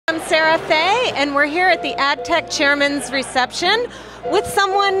I'm Sarah Fay, and we're here at the AdTech Chairman's reception with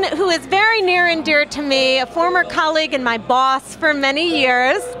someone who is very near and dear to me, a former colleague and my boss for many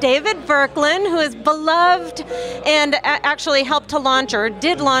years, David Verklin, who is beloved and actually helped to launch, or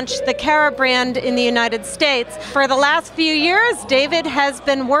did launch, the Carat brand in the United States. For the last few years, David has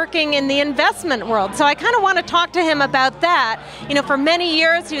been working in the investment world, so I kind of want to talk to him about that. You know, for many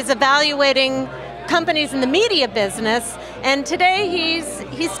years he was evaluating companies in the media business, and today he's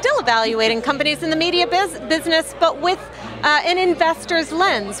still evaluating companies in the media business, but with an investor's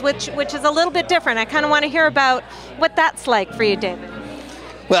lens, which is a little bit different. I kind of want to hear about what that's like for you, David.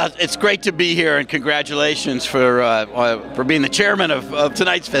 Well, it's great to be here, and congratulations for being the chairman of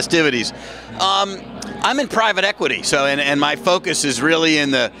tonight's festivities. I'm in private equity, and my focus is really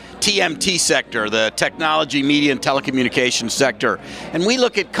in the TMT sector, the technology, media, and telecommunications sector. And we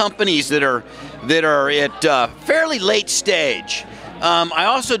look at companies that are at fairly late stage. I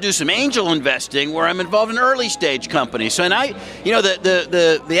also do some angel investing where I'm involved in early stage companies. So, and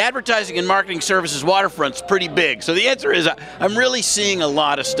the advertising and marketing services waterfront's pretty big. So the answer is I'm really seeing a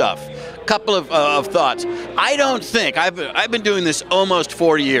lot of stuff. Couple of thoughts. I don't think, I've been doing this almost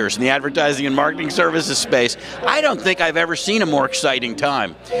 40 years in the advertising and marketing services space. I don't think I've ever seen a more exciting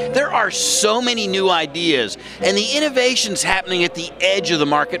time. There are so many new ideas, and the innovation's happening at the edge of the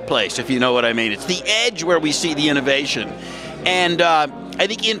marketplace, if you know what I mean. It's the edge where we see the innovation. And I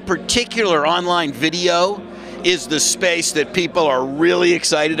think in particular online video is the space that people are really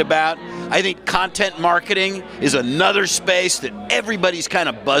excited about. I think content marketing is another space that everybody's kind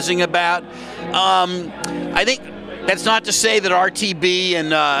of buzzing about. I think that's not to say that RTB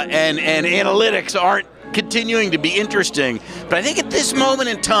and analytics aren't continuing to be interesting, but I think at this moment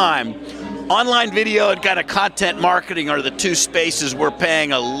in time, online video and kind of content marketing are the two spaces we're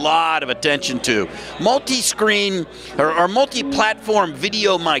paying a lot of attention to. Multi-screen or multi-platform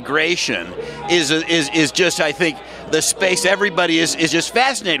video migration is just, I think, the space everybody is just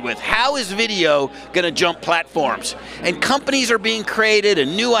fascinated with. How is video going to jump platforms? And companies are being created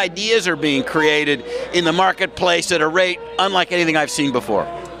and new ideas are being created in the marketplace at a rate unlike anything I've seen before.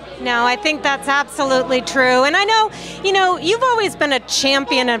 No, I think that's absolutely true. And I know, you've always been a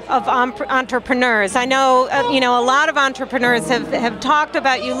champion of entrepreneurs. I know, a lot of entrepreneurs have talked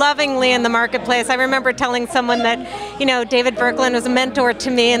about you lovingly in the marketplace. I remember telling someone that, David Verklin was a mentor to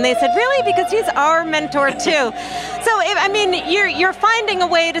me, and they said, really? Because he's our mentor too. So, you're finding a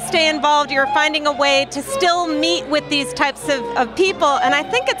way to stay involved. You're finding a way to still meet with these types of people. And I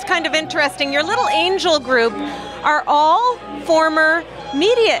think it's kind of interesting. Your little angel group are all former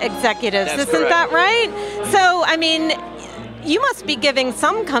media executives. That's Isn't correct. That right? So, you must be giving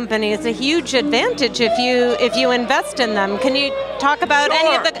some companies a huge advantage if you invest in them. Can you talk about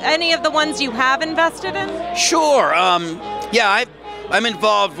any of the ones you have invested in? Sure. I'm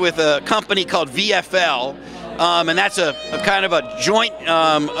involved with a company called VFL, and that's a kind of a joint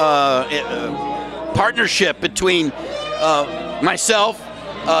partnership between myself,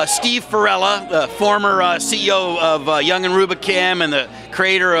 Steve Farella, the former CEO of Young & Rubicam and the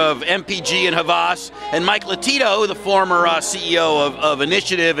creator of MPG and Havas, and Mike Latito, the former CEO of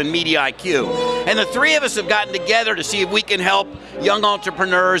Initiative and Media IQ. And the three of us have gotten together to see if we can help young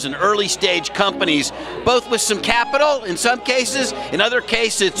entrepreneurs and early stage companies, both with some capital in some cases, in other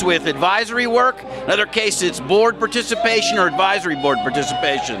cases it's with advisory work, in other cases it's board participation or advisory board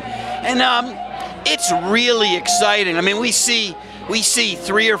participation. And it's really exciting. I mean, we see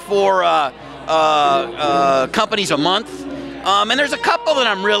 3 or 4 companies a month, and there's a couple that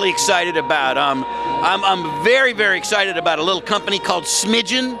I'm really excited about. I'm very, very excited about a little company called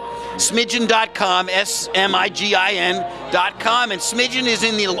Smidgen, Smidgen.com, SMIGIN.com, and Smidgen is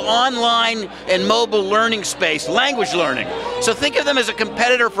in the online and mobile learning space, language learning. So think of them as a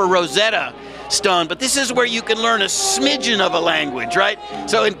competitor for Rosetta Stone, but this is where you can learn a smidgen of a language, right?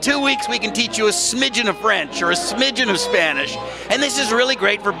 So in 2 weeks we can teach you a smidgen of French or a smidgen of Spanish, and this is really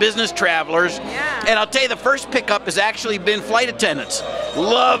great for business travelers. Yeah. And I'll tell you, the first pickup has actually been flight attendants.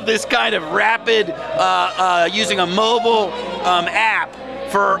 Love this kind of rapid, using a mobile app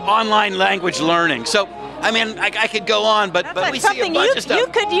for online language learning. So, I could go on, but we see a bunch of stuff. You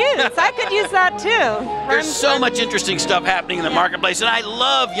could use. I could use that too. There's so much interesting stuff happening in the marketplace, and I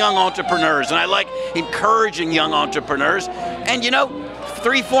love young entrepreneurs, and I like encouraging young entrepreneurs. And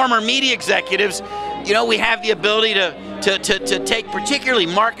 3 former media executives, we have the ability to to take particularly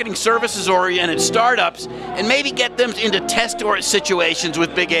marketing services oriented startups and maybe get them into test or situations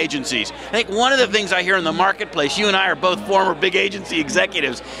with big agencies. I think one of the things I hear in the marketplace, you and I are both former big agency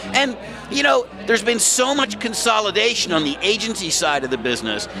executives, and you know, there's been so much consolidation on the agency side of the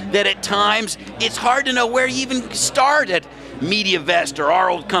business that at times it's hard to know where you even start at MediaVest or our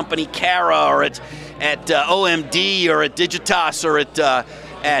old company Calera, or at OMD or at Digitas or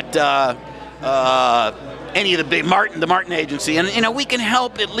at any of the big the Martin agency, and you know, we can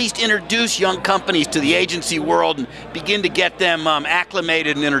help at least introduce young companies to the agency world and begin to get them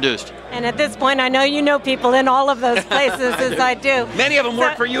acclimated and introduced. And at this point, I know you know people in all of those places, as I do. Many of them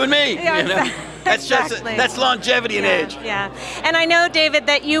work for you and me. Yeah, you know? That's exactly. That's longevity and age. Yeah, and I know, David,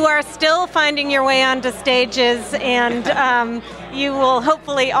 that you are still finding your way onto stages, and you will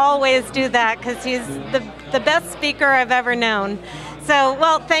hopefully always do that, because he's the best speaker I've ever known. So,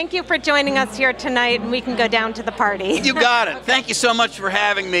 well, thank you for joining us here tonight, and we can go down to the party. You got it. Thank you so much for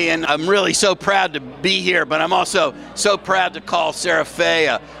having me, and I'm really so proud to be here, but I'm also so proud to call Sarah Fay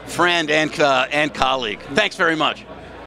a friend and colleague. Thanks very much.